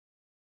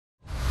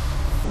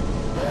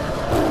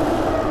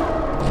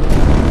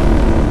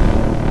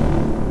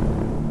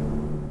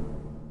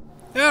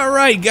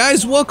Alright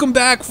guys, welcome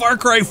back, Far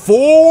Cry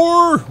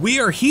 4! We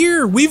are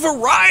here! We've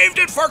arrived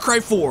at Far Cry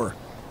 4!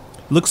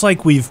 Looks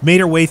like we've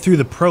made our way through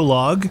the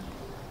prologue.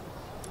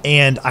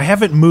 And I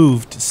haven't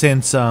moved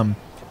since the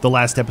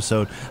last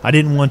episode. I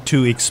didn't want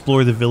to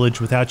explore the village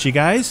without you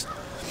guys.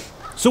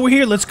 So we're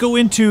here, let's go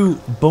into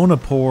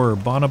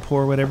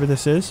Bonapore, whatever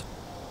this is.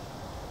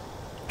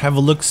 Have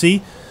a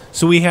look-see.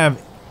 So we have...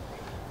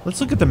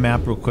 Let's look at the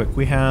map real quick.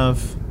 We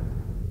have...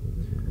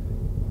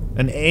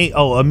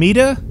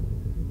 Amita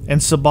and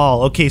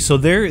Sabal. Okay, so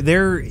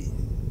they're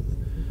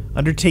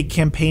undertake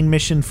campaign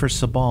mission for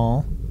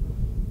Sabal.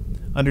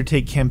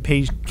 Undertake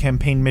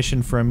campaign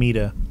mission for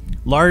Amita.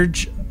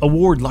 Large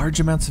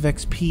amounts of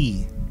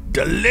XP.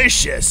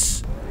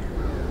 Delicious.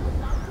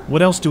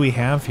 What else do we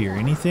have here?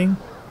 Anything?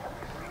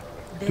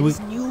 There is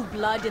new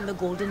blood in the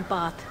golden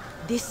path.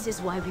 This is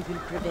why we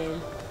will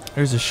prevail.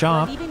 There's a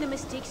shop.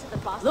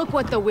 Look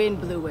what the wind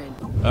blew in.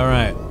 All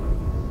right.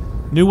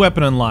 New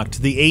weapon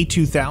unlocked. The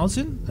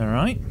A2000. All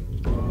right.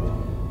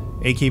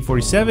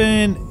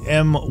 AK-47,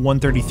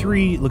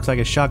 M133. Looks like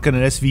a shotgun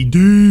and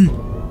SVD.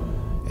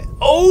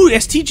 Oh,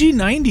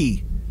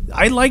 STG-90.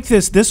 I like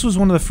this. This was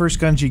one of the first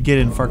guns you get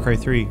in Far Cry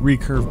 3.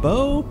 Recurve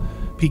bow,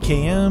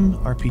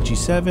 PKM,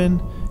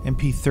 RPG-7,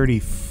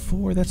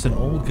 MP-34. That's an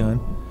old gun.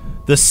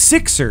 The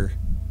Sixer.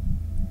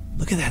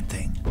 Look at that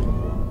thing.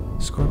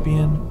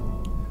 Scorpion,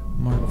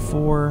 Mark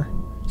 4,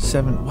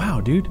 7.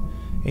 Wow, dude.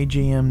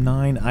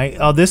 AJM-9.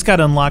 Oh, this got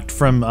unlocked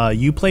from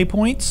Uplay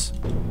points.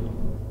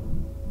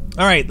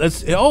 All right,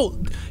 let's. Oh,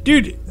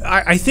 dude,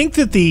 I think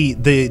that the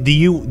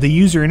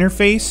user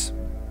interface,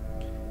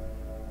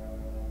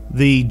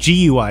 the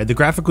GUI, the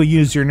graphical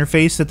user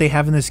interface that they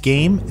have in this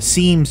game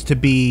seems to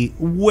be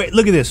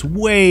look at this,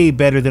 way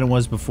better than it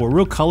was before.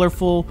 Real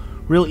colorful,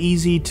 real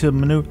easy to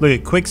maneuver. Look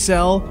at quick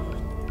sell.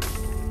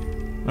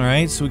 All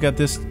right, so we got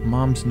this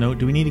mom's note.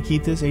 Do we need to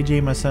keep this?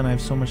 AJ, my son, I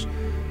have so much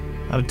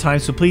out of time,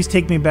 so please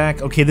take me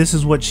back. Okay, this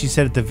is what she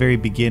said at the very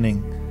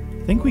beginning.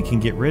 I think we can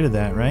get rid of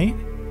that, right?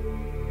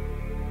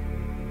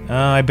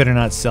 I better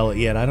not sell it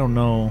yet. I don't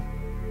know.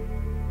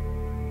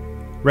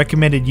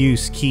 Recommended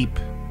use, keep.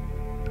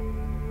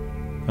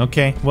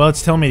 Okay, well,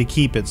 it's telling me to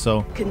keep it,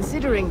 so.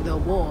 Considering the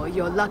war,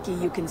 you're lucky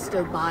you can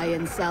still buy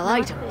and sell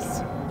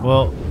items.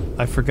 Well,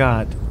 I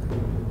forgot.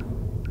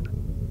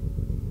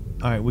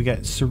 Alright, we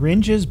got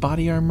syringes,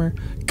 body armor,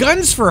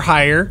 guns for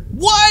hire.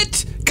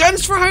 What?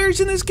 Guns for hire's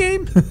in this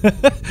game?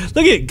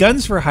 Look at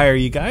guns for hire,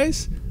 you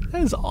guys.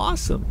 That is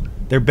awesome.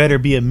 There better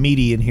be a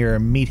meaty in here, a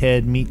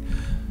meathead, meat.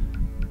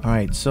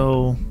 Alright,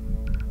 so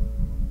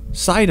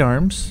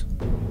sidearms.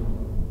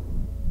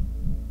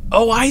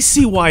 Oh, I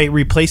see why it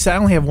replaced that. I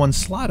only have one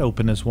slot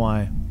open is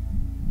why.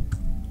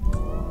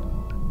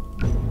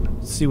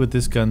 Let's see what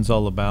this gun's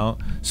all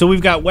about. So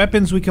we've got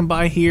weapons we can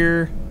buy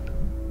here.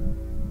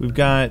 We've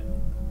got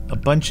a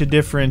bunch of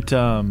different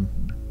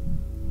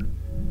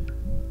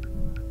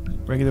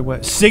regular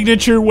weapons.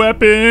 Signature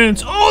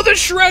weapons! Oh, the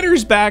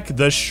Shredder's back!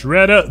 The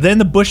Shredder! Then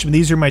the Bushman.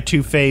 These are my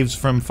two faves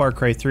from Far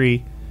Cry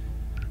 3.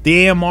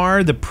 The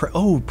AMR,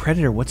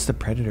 Predator. What's the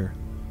Predator?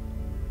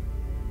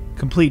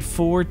 Complete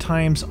 4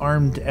 times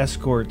armed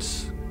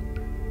escorts.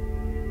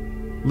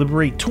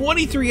 Liberate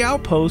 23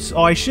 outposts.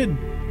 Oh, I should...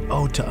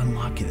 Oh, to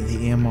unlock it,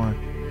 the AMR.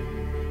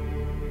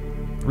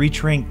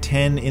 Reach rank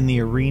 10 in the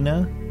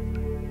arena.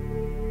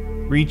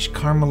 Reach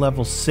Karma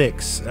level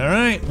 6.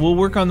 Alright, we'll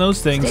work on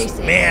those things.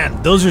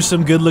 Man, those are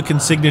some good looking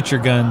signature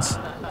guns.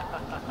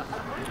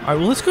 Alright,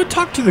 well, let's go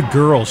talk to the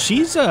girl.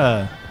 She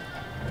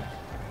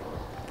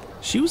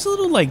was a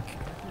little, like,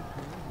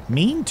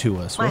 mean to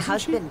us, My wasn't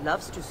husband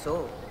loves to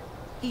sew.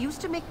 He used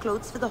to make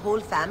clothes for the whole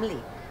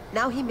family.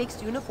 Now he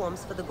makes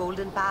uniforms for the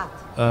Golden Path.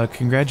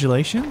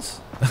 Congratulations?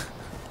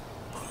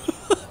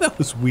 That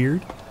was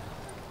weird.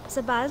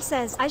 Sabal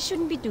says I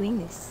shouldn't be doing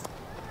this.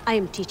 I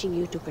am teaching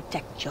you to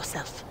protect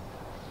yourself.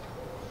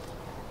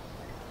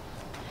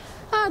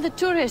 Ah, the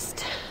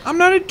tourist. I'm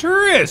not a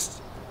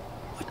tourist.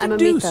 What the I'm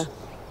deuce? Amita.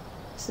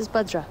 This is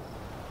Badra.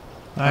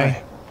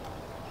 Hi.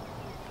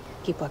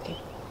 Keep working.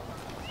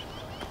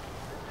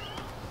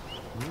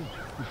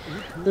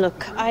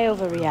 Look, I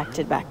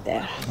overreacted back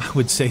there. I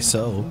would say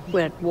so.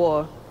 We're at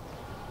war.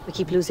 We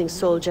keep losing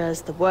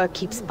soldiers. The work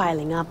keeps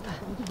piling up.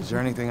 Is there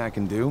anything I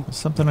can do?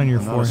 Something on your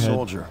I'm forehead. not a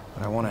soldier,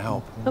 but I want to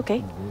help.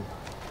 Okay.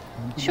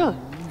 Sure.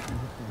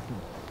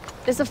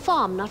 There's a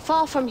farm not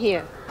far from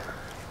here.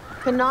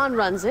 Kanan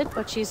runs it,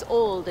 but she's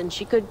old and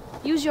she could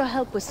use your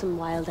help with some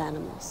wild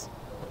animals.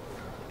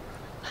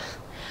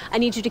 I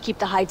need you to keep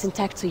the hides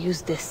intact, so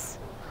use this.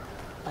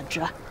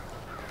 Badra.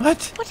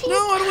 What? What are No, you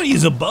I don't want to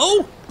use a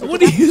bow. I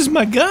want to use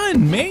my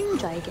gun, man.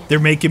 Try again. They're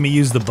making me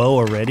use the bow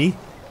already.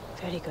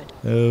 Very good.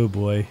 Oh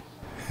boy.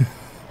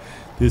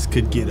 This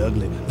could get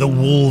ugly. The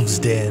wolf's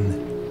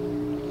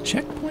den.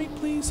 Checkpoint,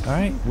 please. All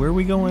right, where are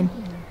we going?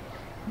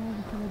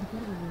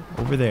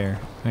 Over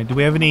there. All right, do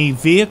we have any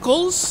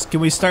vehicles?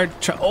 Can we start?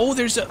 Oh,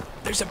 there's a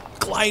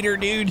glider,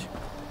 dude.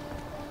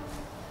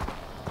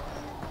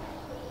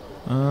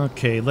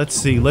 Okay, let's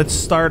see. Let's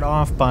start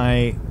off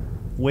by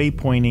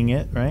waypointing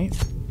it, right?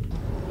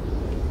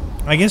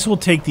 I guess we'll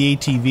take the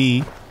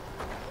ATV.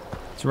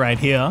 It's right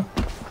here.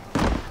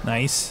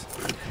 Nice.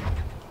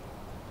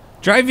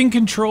 Driving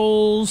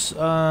controls.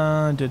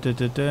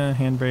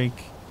 Handbrake.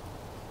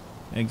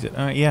 Exit.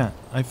 Yeah,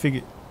 I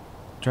figured.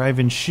 Drive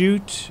and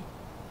shoot.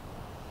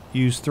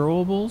 Use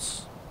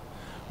throwables.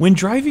 When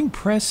driving,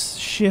 press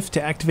shift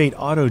to activate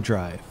auto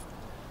drive.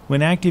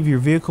 When active, your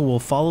vehicle will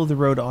follow the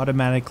road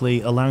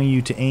automatically, allowing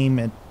you to aim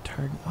at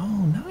target.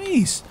 Oh,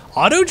 nice.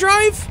 Auto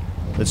drive?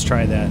 Let's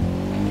try that.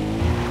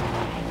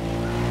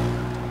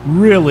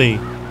 Really?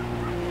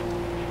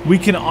 We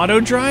can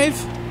auto drive?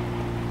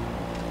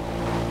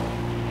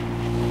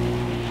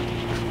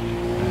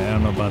 I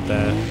don't know about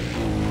that.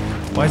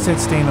 Why is that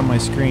staying on my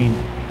screen?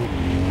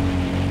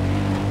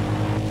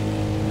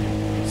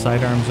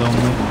 Sidearms only.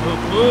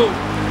 Oh, oh.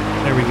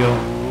 There we go.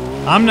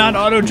 I'm not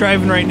auto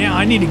driving right now.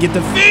 I need to get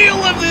the feel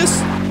of this.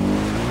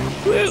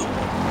 Woo.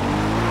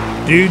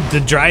 Dude, the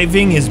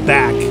driving is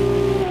back.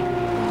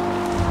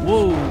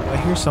 Whoa, I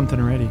hear something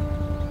already.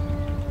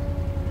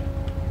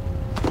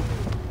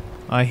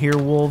 I hear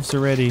wolves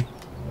already.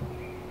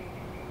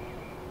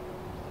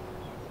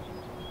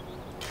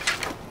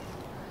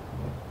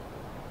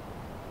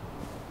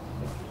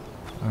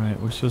 Alright,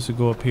 we're supposed to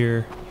go up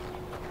here.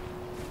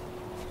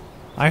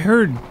 I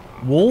heard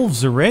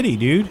wolves already,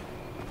 dude.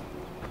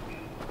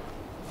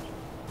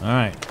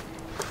 Alright.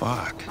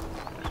 Fuck.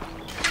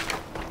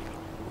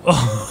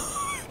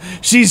 Oh,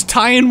 she's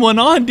tying one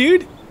on,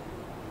 dude.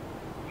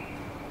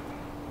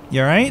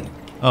 You alright?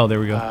 Oh, there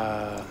we go.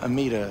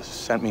 Amita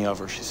sent me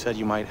over. She said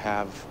you might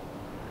have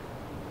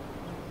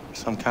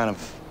some kind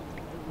of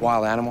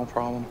wild animal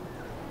problem.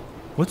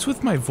 What's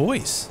with my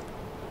voice?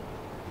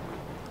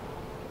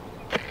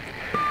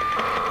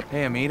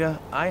 Hey,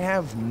 Amita, I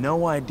have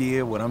no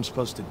idea what I'm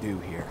supposed to do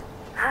here.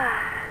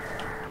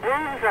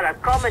 Wolves are a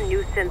common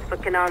nuisance for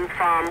Canaan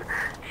Farm.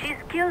 She's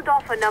killed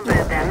off a number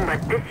of them,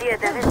 but this year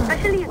they're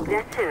especially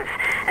aggressive,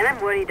 and I'm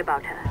worried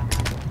about her.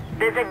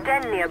 There's a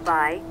den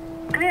nearby.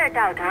 Clear it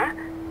out, huh?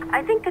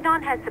 I think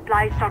Canaan has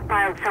supplies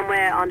stockpiled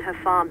somewhere on her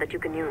farm that you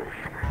can use.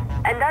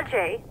 And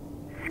Ajay,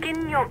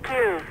 skin your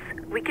kills.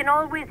 We can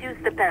always use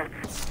the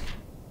pelts.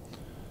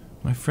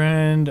 My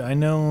friend, I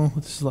know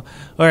this is.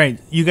 Alright,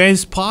 you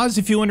guys pause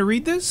if you want to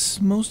read this.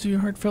 Most of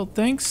your heartfelt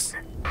thanks.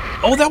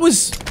 Oh, that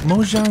was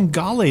Mojang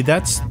Gale.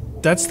 That's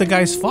the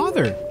guy's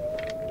father.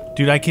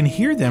 Dude, I can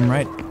hear them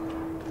right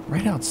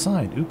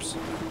outside. Oops.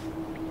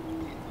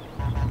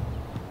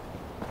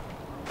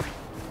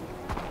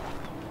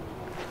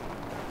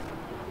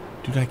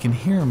 Dude, I can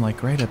hear him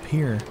like right up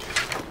here.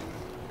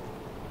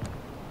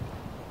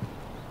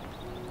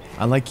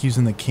 I like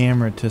using the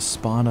camera to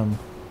spot them.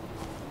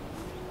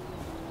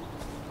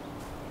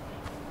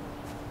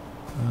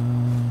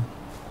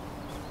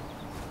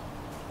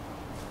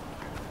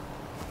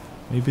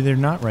 Maybe they're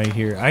not right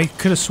here. I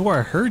could have swore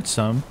I heard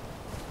some.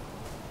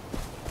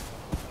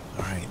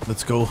 Alright,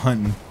 let's go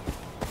hunting.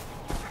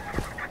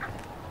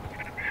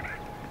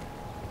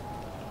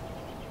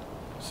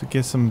 So I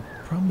guess I'm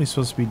probably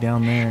supposed to be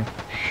down there.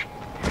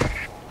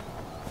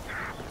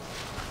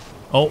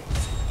 Oh.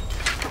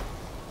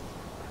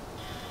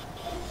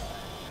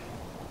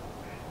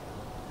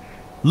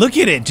 Look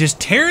at it, just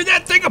tear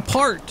that thing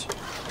apart.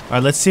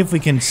 Alright, let's see if we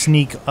can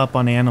sneak up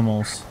on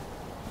animals.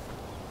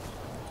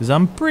 Because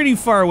I'm pretty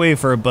far away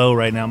for a bow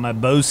right now. My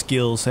bow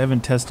skills, I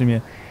haven't tested them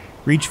yet.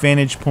 Reach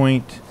vantage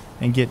point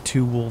and get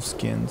 2 wolf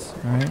skins.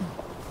 Alright.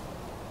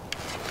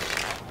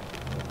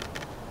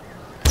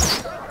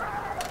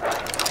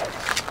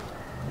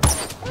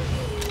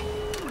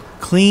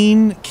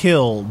 Clean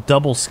kill,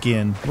 double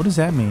skin. What does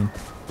that mean?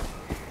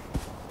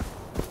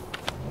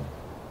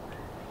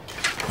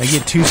 I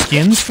get 2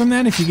 skins from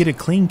that if you get a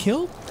clean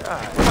kill?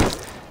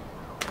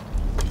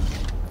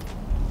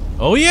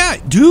 Oh yeah,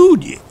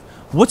 dude!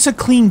 What's a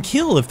clean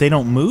kill if they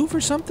don't move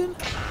or something?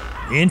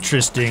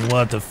 Interesting, we'll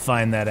have to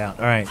find that out.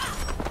 Alright.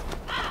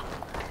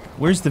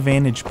 Where's the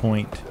vantage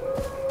point?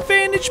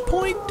 Vantage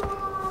point?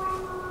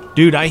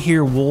 Dude, I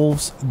hear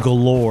wolves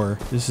galore.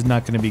 This is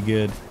not going to be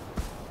good.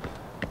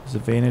 There's a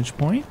vantage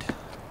point.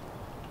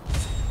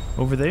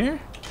 Over there?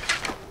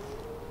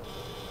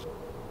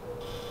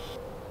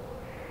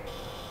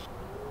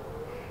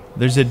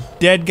 There's a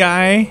dead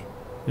guy.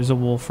 There's a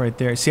wolf right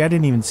there. See, I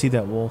didn't even see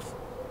that wolf.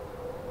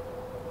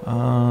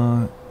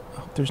 Oh,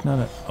 there's not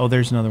a... Oh,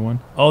 there's another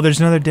one. Oh, there's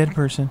another dead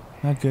person.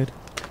 Not good.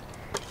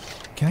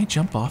 Can I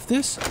jump off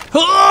this?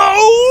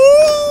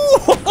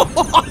 Oh!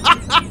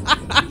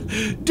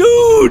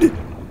 Dude!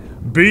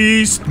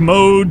 Beast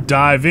mode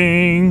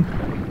diving.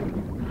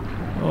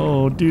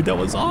 Oh, dude, that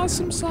was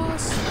awesome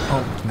sauce.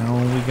 Oh,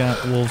 no, we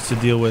got wolves to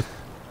deal with.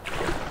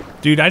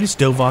 Dude, I just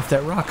dove off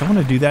that rock. I want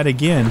to do that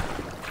again.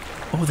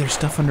 Oh, there's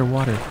stuff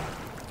underwater.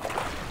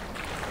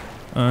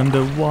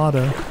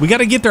 Underwater. We got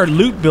to get our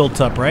loot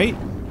built up, right?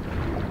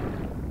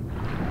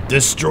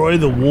 Destroy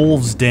the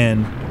wolves'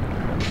 den.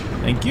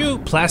 Thank you.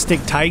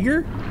 Plastic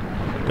tiger?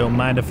 Don't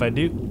mind if I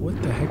do.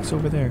 What the heck's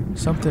over there?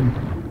 Something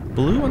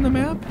blue on the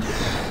map?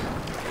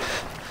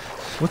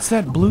 What's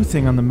that blue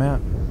thing on the map?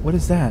 What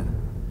is that?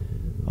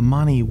 A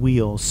Monty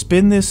wheel.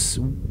 Spin this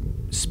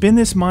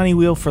Monty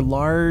wheel for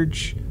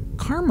large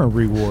karma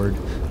reward.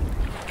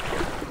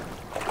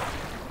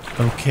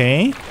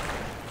 Okay.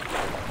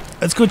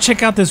 Let's go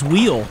check out this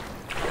wheel.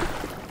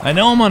 I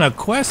know I'm on a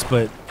quest,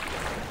 but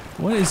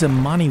what is a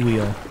money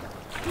wheel?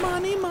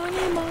 Money,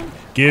 money, money.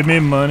 Give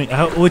me money.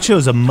 What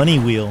shows a money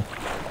wheel?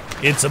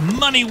 It's a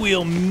money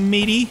wheel,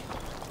 matey.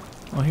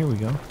 Oh, here we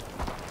go.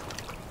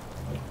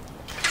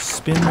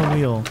 Spin the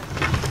wheel.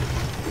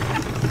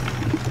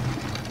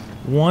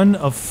 1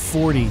 of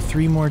 40.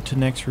 3 more to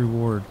next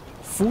reward.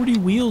 40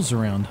 wheels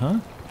around, huh?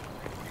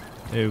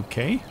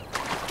 Okay.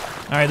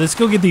 Alright, let's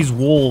go get these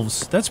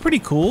wolves. That's pretty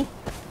cool.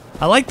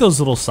 I like those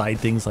little side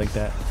things like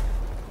that.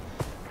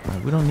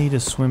 Alright, we don't need to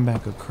swim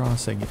back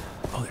across.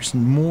 Oh, there's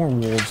more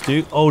wolves,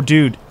 dude. Oh,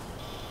 dude.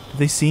 Did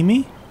they see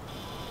me?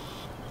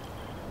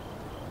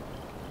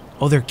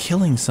 Oh, they're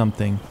killing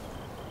something.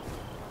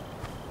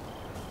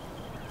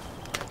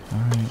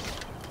 Alright.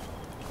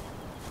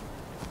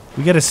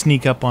 We gotta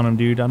sneak up on them,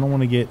 dude. I don't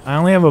want to get... I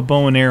only have a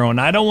bow and arrow,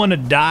 and I don't want to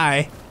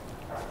die.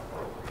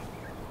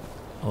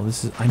 Oh,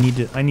 this is... I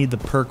need the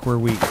perk where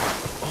we...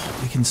 Oh,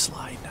 we can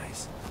slide.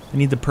 Nice. I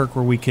need the perk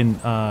where we can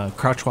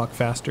crouch walk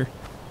faster.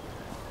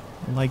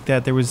 I like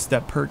that. There was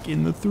that perk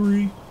in the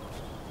 3.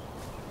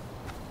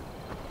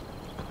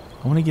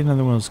 I want to get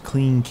another one of those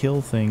clean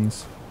kill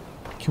things.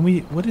 Can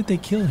we... What did they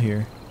kill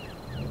here?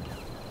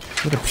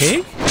 What, a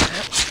pig?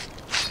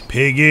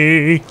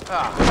 Piggy!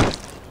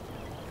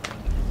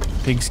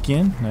 Pig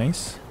skin.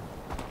 Nice.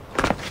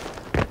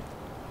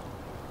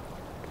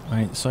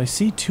 Alright, so I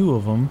see 2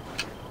 of them.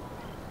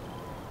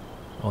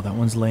 Oh, that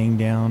one's laying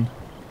down.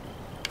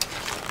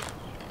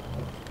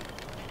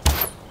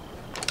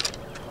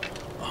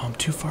 Oh, I'm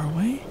too far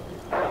away?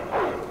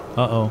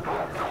 Uh-oh.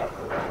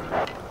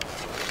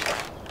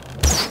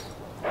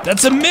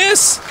 That's a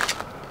miss!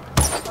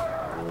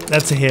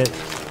 That's a hit.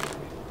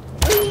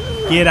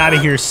 Get out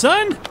of here,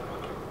 son!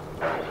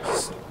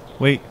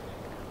 Wait.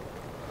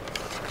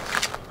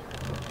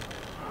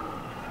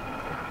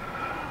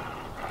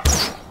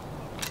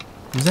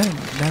 Is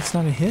that's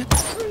not a hit?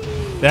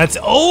 That's...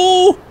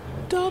 Oh!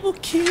 Double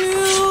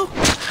kill!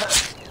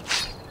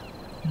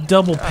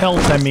 Double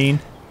pelt, I mean.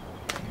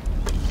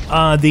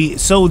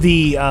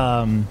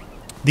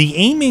 The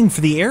aiming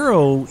for the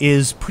arrow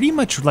is pretty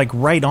much like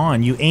right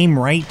on. You aim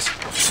right.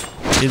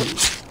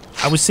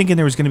 I was thinking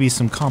there was going to be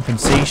some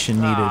compensation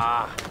needed.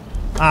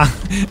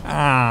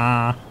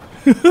 I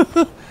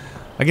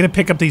gotta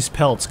pick up these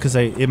pelts because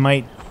it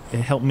might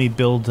help me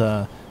build,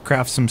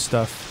 craft some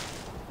stuff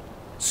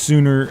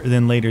sooner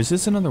than later. Is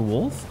this another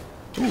wolf?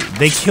 Ooh,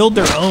 they killed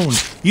their own.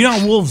 You know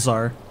how wolves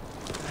are.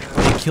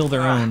 They kill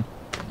their own.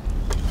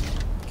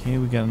 Okay,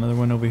 we got another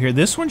one over here.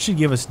 This one should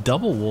give us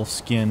double wolf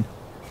skin.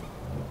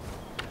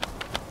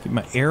 Get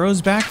my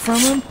arrows back from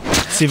him.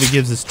 Let's see if it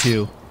gives us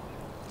 2.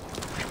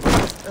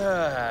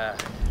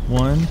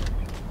 1,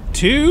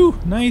 2.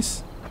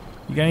 Nice.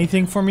 You got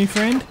anything for me,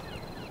 friend?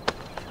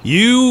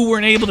 You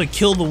weren't able to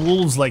kill the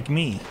wolves like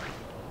me.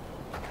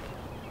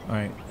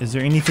 Alright, is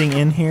there anything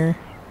in here?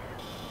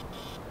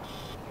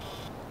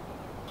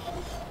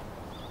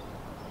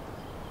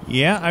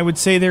 Yeah, I would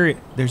say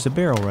there's a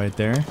barrel right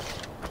there.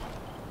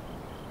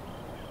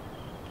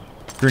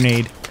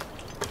 Grenade.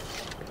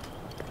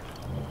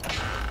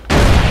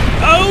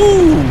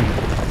 Oh!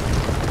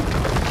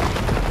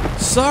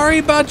 Sorry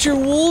about your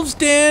wolves,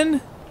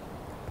 Dan.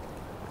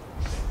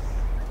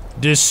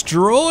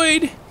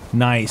 Destroyed.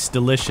 Nice,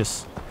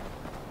 delicious.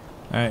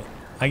 Alright,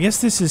 I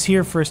guess this is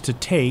here for us to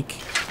take.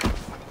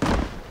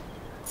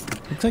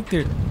 Looks like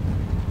they're...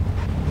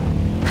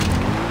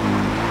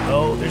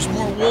 Oh, there's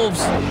more wolves.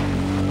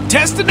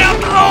 Testing out...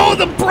 Oh,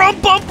 the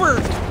bumper!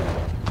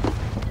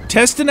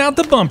 Testing out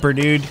the bumper,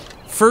 dude.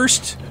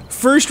 First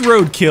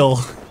roadkill.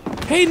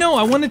 Hey, no,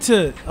 I wanted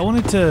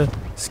to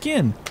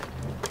skin.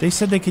 They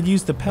said they could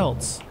use the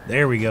pelts.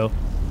 There we go.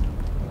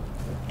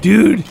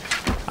 Dude,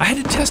 I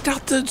had to test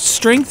out the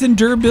strength and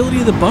durability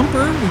of the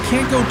bumper. We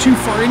can't go too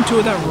far into it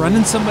without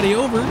running somebody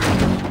over.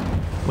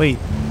 Wait,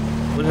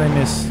 what did I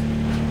miss?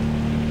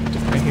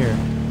 Right here.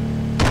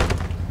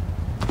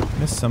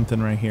 Missed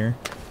something right here.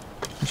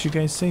 You should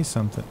guys say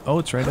something. Oh,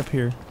 it's right up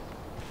here.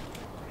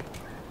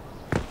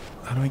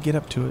 How do I get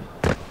up to it?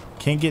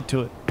 Can't get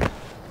to it.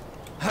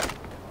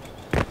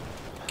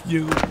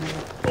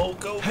 Oh,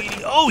 go,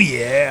 Meaty. Oh,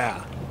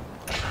 yeah.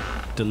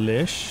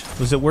 Delish.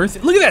 Was it worth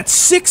it? Look at that,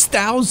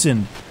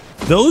 6,000.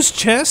 Those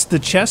chests, the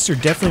chests are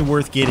definitely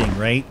worth getting,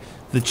 right?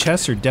 The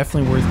chests are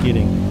definitely worth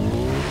getting.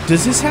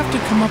 Does this have to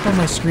come up on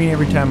my screen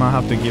every time? I'll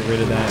have to get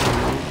rid of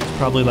that. It's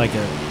probably like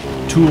a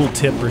tool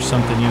tip or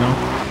something, you know?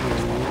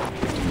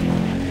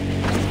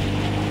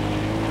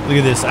 Look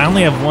at this. I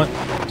only have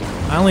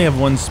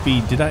one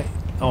speed. Did I?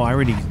 Oh, I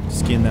already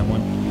skinned that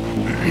one.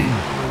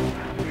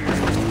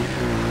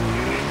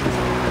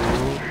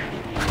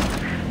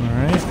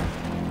 Alright.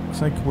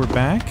 Looks like we're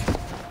back.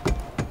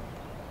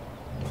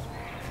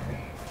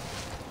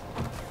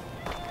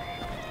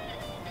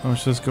 Oh, we're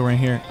supposed to go right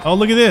here. Oh,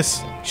 look at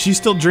this. She's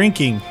still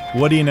drinking.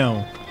 What do you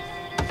know?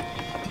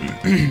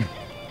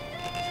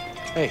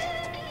 Hey.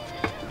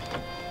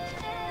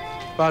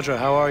 Badra,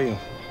 how are you?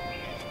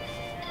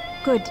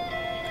 Good.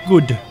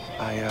 Good.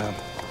 I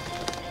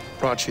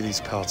brought you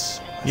these pelts.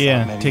 I thought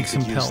Yeah, maybe take you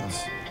some could use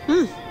pelts. them.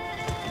 Oh,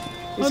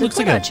 it looks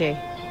like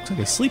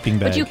a sleeping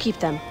bag. But you keep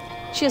them.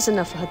 She has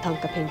enough for her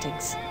Tonka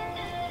paintings.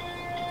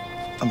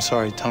 I'm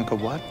sorry, Tonka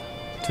what?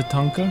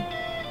 Tatanka?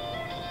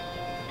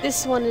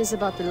 This one is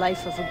about the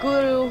life of a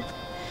guru.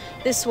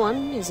 This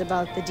one is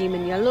about the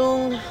demon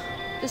Yalung.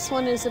 This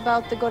one is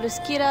about the goddess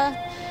Kira.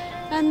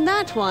 And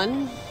that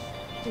one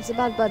is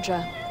about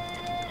Bhadra,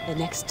 the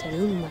next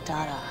Tarun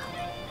Matara.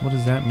 What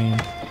does that mean?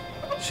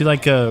 She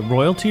like a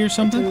royalty or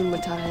something? Tarun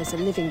Matara is a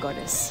living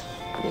goddess,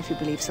 if you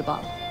believe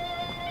Sabal.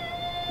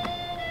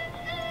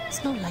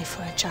 It's no life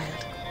for a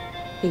child,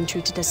 being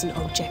treated as an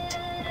object,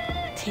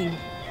 thing.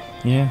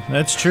 Yeah,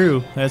 that's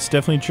true. That's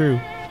definitely true.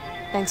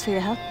 Thanks for your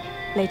help.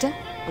 Later,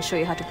 I'll show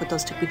you how to put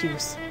those to good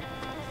use.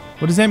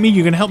 What does that mean?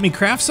 You're gonna help me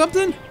craft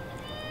something?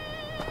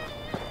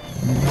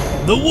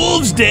 The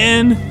Wolves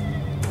Den!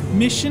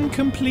 Mission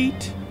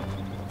complete.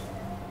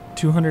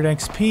 200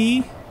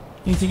 XP.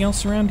 Anything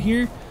else around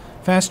here?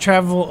 Fast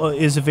travel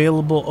is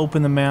available.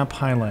 Open the map.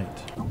 Highlight.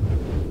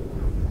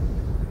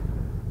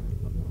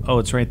 Oh,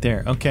 it's right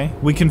there. Okay.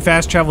 We can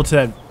fast travel to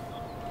that.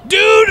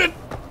 Dude!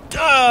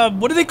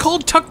 What are they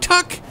called?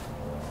 Tuk-tuk?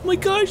 Oh my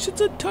gosh,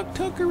 it's a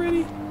tuk-tuk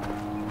already.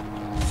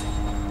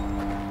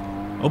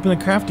 Open the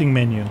crafting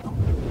menu.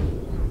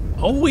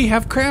 Oh, we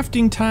have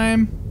crafting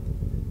time.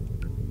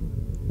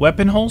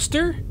 Weapon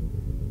holster?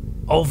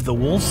 Oh, the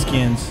wolf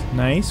skins.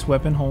 Nice.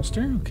 Weapon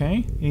holster.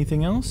 Okay.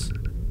 Anything else?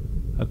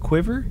 A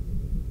quiver?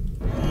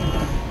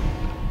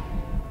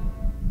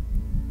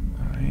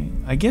 Alright.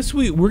 I guess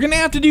we're gonna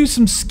have to do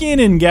some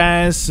skinning,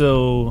 guys,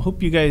 so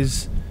hope you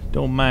guys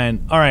don't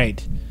mind.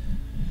 Alright.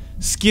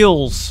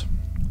 Skills.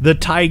 The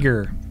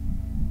tiger.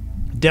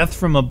 Death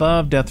from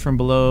above, death from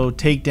below,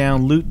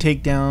 takedown, loot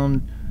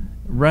takedown,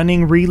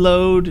 running,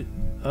 reload.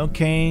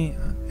 Okay.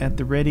 At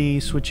the ready,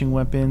 switching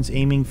weapons,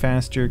 aiming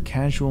faster,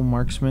 casual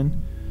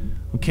marksman.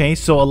 Okay,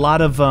 so a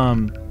lot of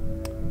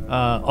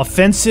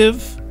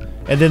offensive,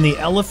 and then the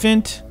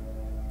elephant,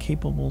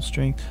 capable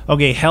strength.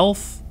 Okay,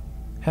 health,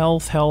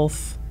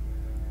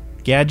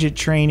 gadget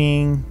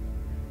training,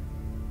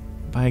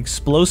 by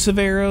explosive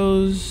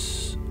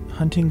arrows,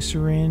 hunting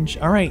syringe.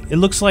 All right, it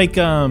looks like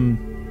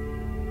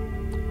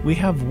we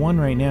have one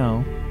right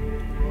now.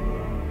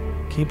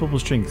 Capable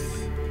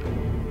strength.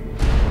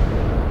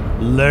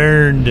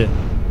 Learned.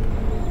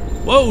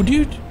 Whoa,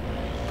 dude.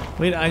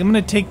 Wait, I'm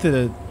gonna take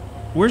the...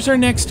 Where's our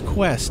next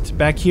quest?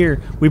 Back here.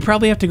 We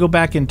probably have to go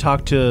back and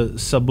talk to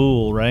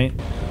Sabul, right?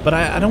 But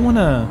I don't want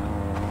to...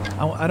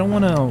 I don't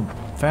want to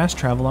fast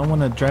travel. I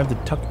want to drive the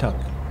tuk-tuk.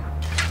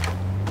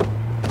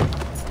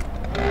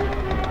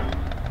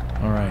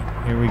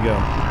 Alright, here we go.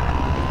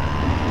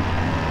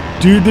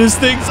 Dude, this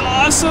thing's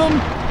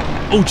awesome!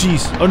 Oh,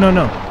 jeez. Oh, no,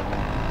 no.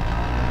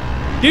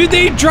 Dude,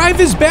 they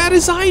drive as bad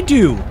as I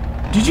do!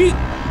 Did you...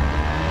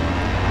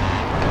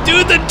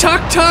 Dude, the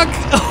tuk-tuk!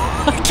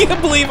 Oh, I can't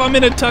believe I'm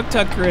in a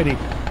tuk-tuk already.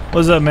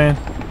 What's up, man?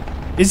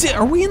 Is it...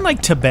 Are we in, like,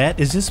 Tibet?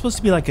 Is this supposed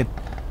to be, like, a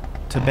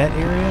Tibet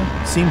area?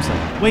 Seems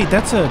like... Wait,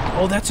 that's a...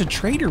 Oh, that's a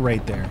trader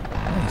right there.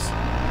 Nice.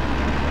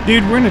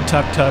 Dude, we're in a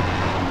tuk-tuk.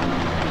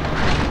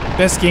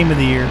 Best game of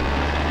the year.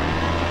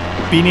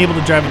 Being able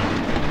to drive...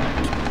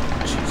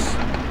 Jeez.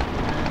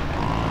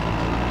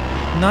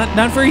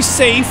 Not very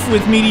safe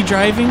with meaty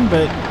driving,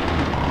 but...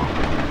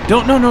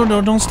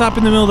 Don't stop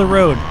in the middle of the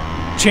road.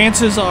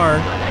 Chances are...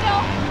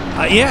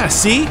 yeah,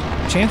 see?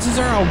 Chances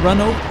are I'll run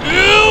over...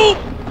 Ew!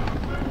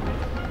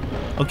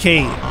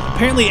 Okay,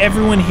 apparently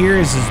everyone here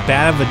is as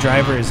bad of a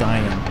driver as I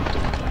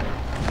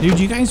am. Dude,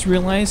 you guys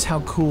realize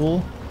how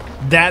cool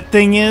that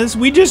thing is?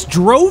 We just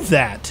drove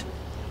that.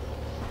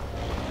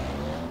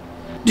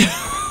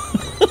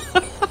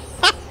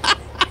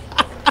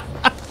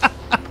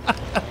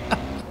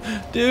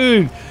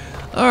 Dude.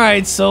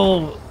 Alright,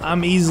 so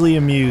I'm easily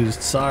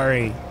amused.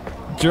 Sorry.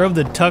 Drove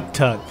the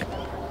tuk-tuk.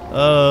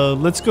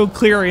 Let's go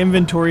clear our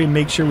inventory and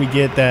make sure we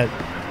get that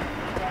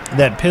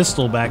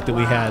pistol back that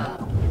we had.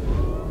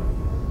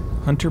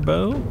 Hunter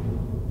bow.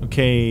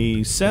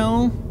 Okay,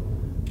 sell.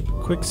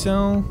 Quick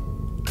sell.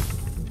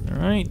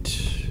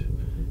 Alright.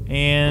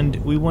 And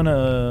we want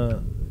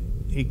to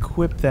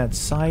equip that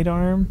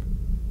sidearm.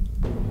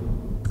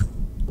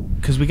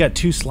 Because we got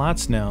 2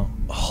 slots now.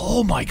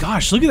 Oh my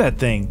gosh, look at that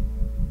thing.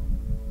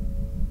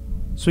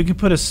 So we can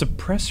put a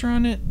suppressor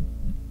on it.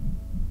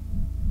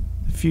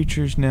 The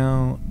future's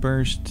now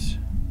burst.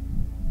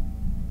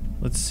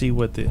 Let's see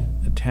what the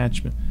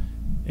attachment...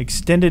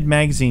 Extended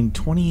magazine,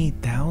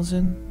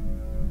 28,000?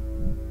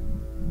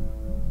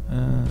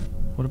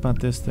 What about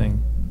this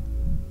thing?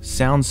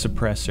 Sound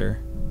suppressor.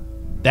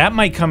 That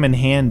might come in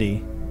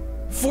handy.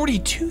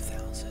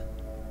 42,000.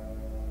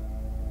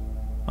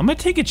 I'm gonna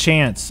take a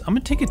chance. I'm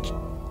gonna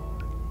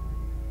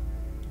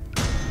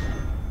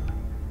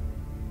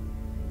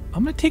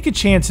take a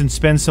chance and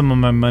spend some of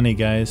my money,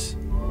 guys.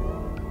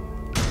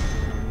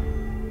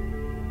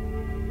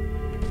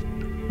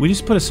 We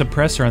just put a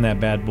suppressor on that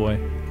bad boy.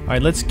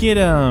 Alright, let's get,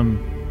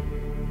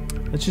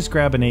 let's just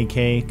grab an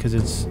AK, because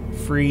it's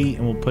free,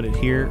 and we'll put it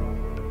here.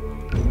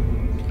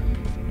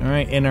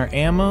 Alright, and our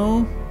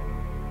ammo.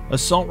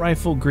 Assault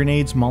rifle,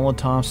 grenades,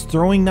 molotovs,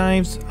 throwing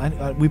knives.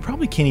 We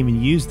probably can't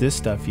even use this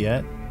stuff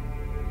yet.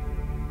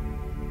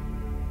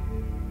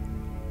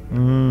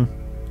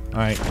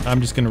 Alright, I'm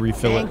just gonna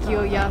refill it. Thank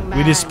you, young man.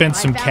 We just spent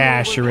some My family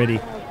cash will already.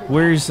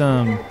 Where's,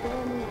 there's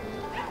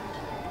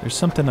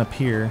something up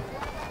here.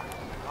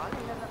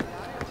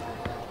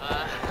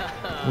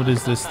 What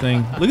is this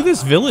thing? Look at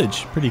this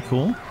village. Pretty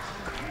cool.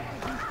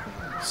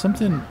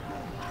 Something...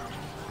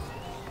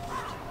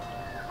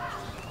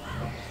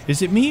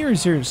 Is it me or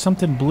is there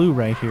something blue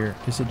right here?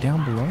 Is it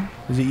down below?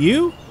 Is it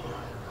you?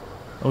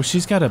 Oh,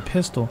 she's got a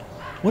pistol.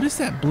 What is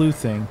that blue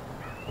thing?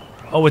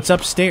 Oh, it's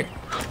upstairs.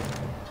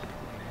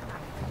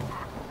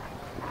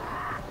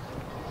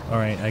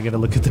 Alright, I gotta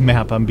look at the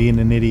map. I'm being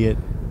an idiot.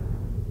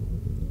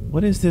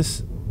 What is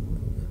this?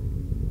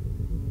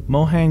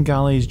 Mohan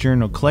Ghali's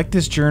journal. Collect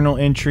this journal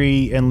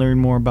entry and learn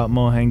more about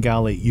Mohan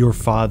Ghali. Your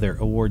father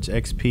awards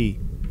XP.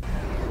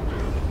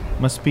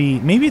 Must be...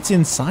 Maybe it's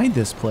inside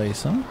this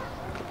place, huh?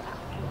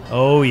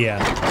 Oh, yeah.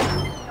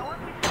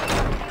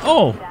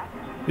 Oh!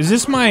 Is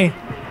this my...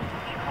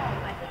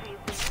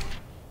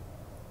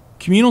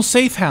 communal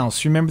safe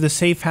house? Remember the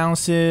safe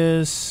house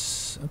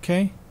is...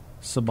 Okay.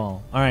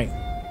 Sabal. Alright.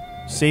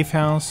 Safe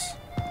house.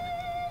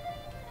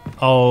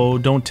 Oh,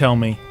 don't tell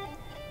me.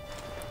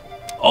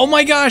 Oh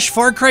my gosh,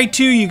 Far Cry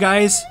 2, you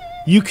guys.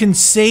 You can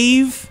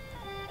save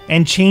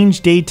and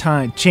change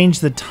daytime, change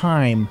the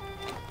time.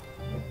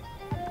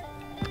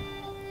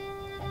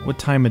 What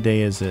time of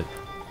day is it?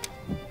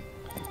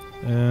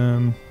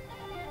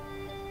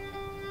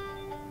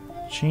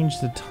 Change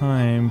the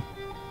time.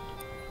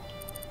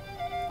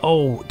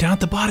 Oh, down at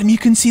the bottom you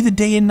can see the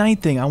day and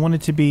night thing. I want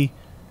it to be...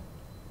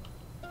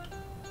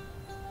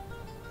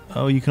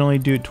 Oh, you can only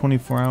do it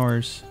 24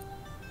 hours.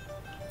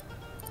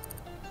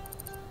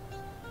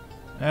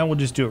 And we'll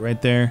just do it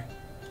right there.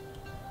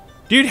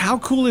 Dude, how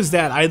cool is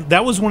that?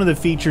 That was one of the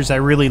features I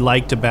really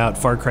liked about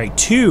Far Cry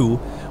 2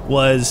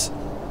 was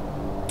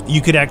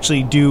you could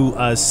actually do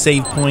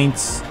save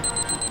points.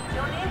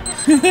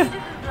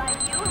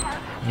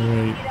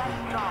 Right.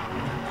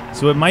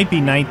 So it might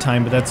be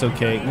nighttime, but that's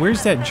okay.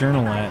 Where's that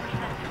journal at?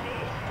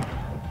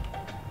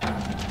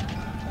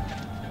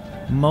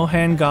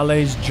 Mohan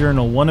Ghali's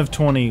journal, 1 of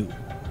 20.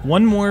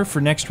 One more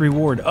for next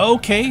reward.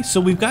 Okay, so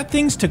we've got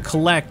things to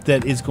collect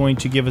that is going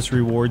to give us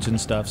rewards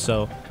and stuff,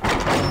 so...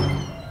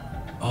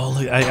 Oh,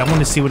 look, I want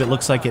to see what it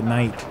looks like at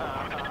night.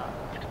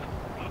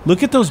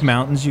 Look at those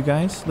mountains, you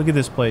guys. Look at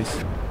this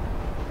place.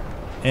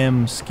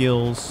 M,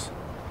 skills.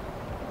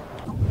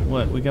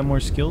 What, we got more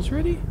skills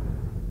ready?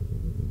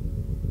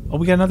 Oh,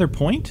 we got another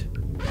point?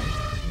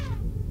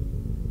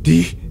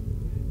 D.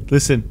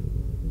 Listen.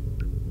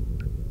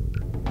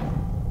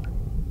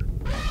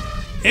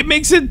 It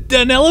makes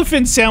an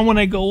elephant sound when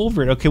I go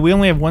over it. Okay, we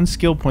only have 1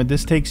 skill point.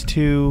 This takes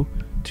 2.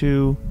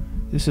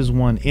 This is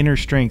 1. Inner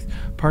strength.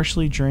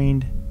 Partially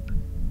drained.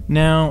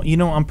 Now, you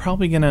know, I'm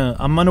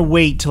gonna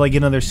wait till I get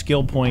another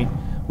skill point.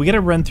 We gotta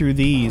run through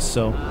these,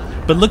 so.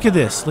 But look at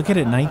this. Look at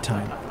it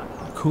nighttime.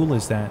 How cool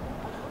is that?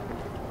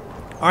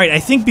 Alright, I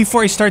think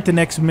before I start the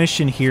next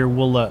mission here,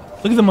 we'll,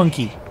 look at the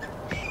monkey.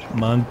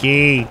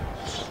 Monkey.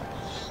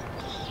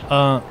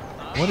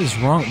 What is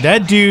wrong?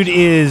 That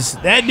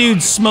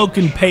dude's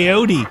smoking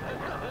peyote.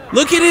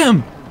 Look at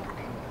him.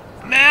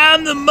 Man,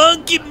 I'm the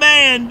monkey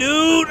man,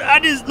 dude. Look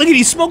at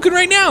he's smoking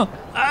right now.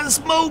 I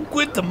smoke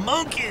with the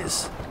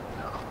monkeys.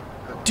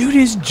 Dude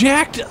is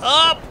jacked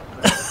up.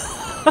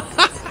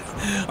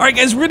 Alright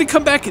guys, we're going to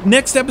come back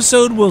next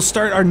episode. We'll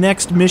start our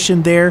next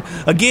mission there.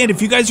 Again,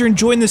 if you guys are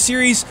enjoying the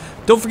series,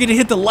 don't forget to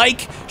hit the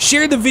like,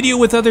 share the video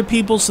with other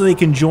people so they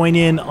can join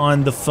in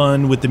on the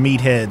fun with the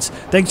meatheads.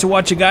 Thanks for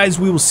watching guys.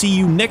 We will see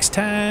you next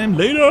time.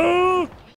 Later!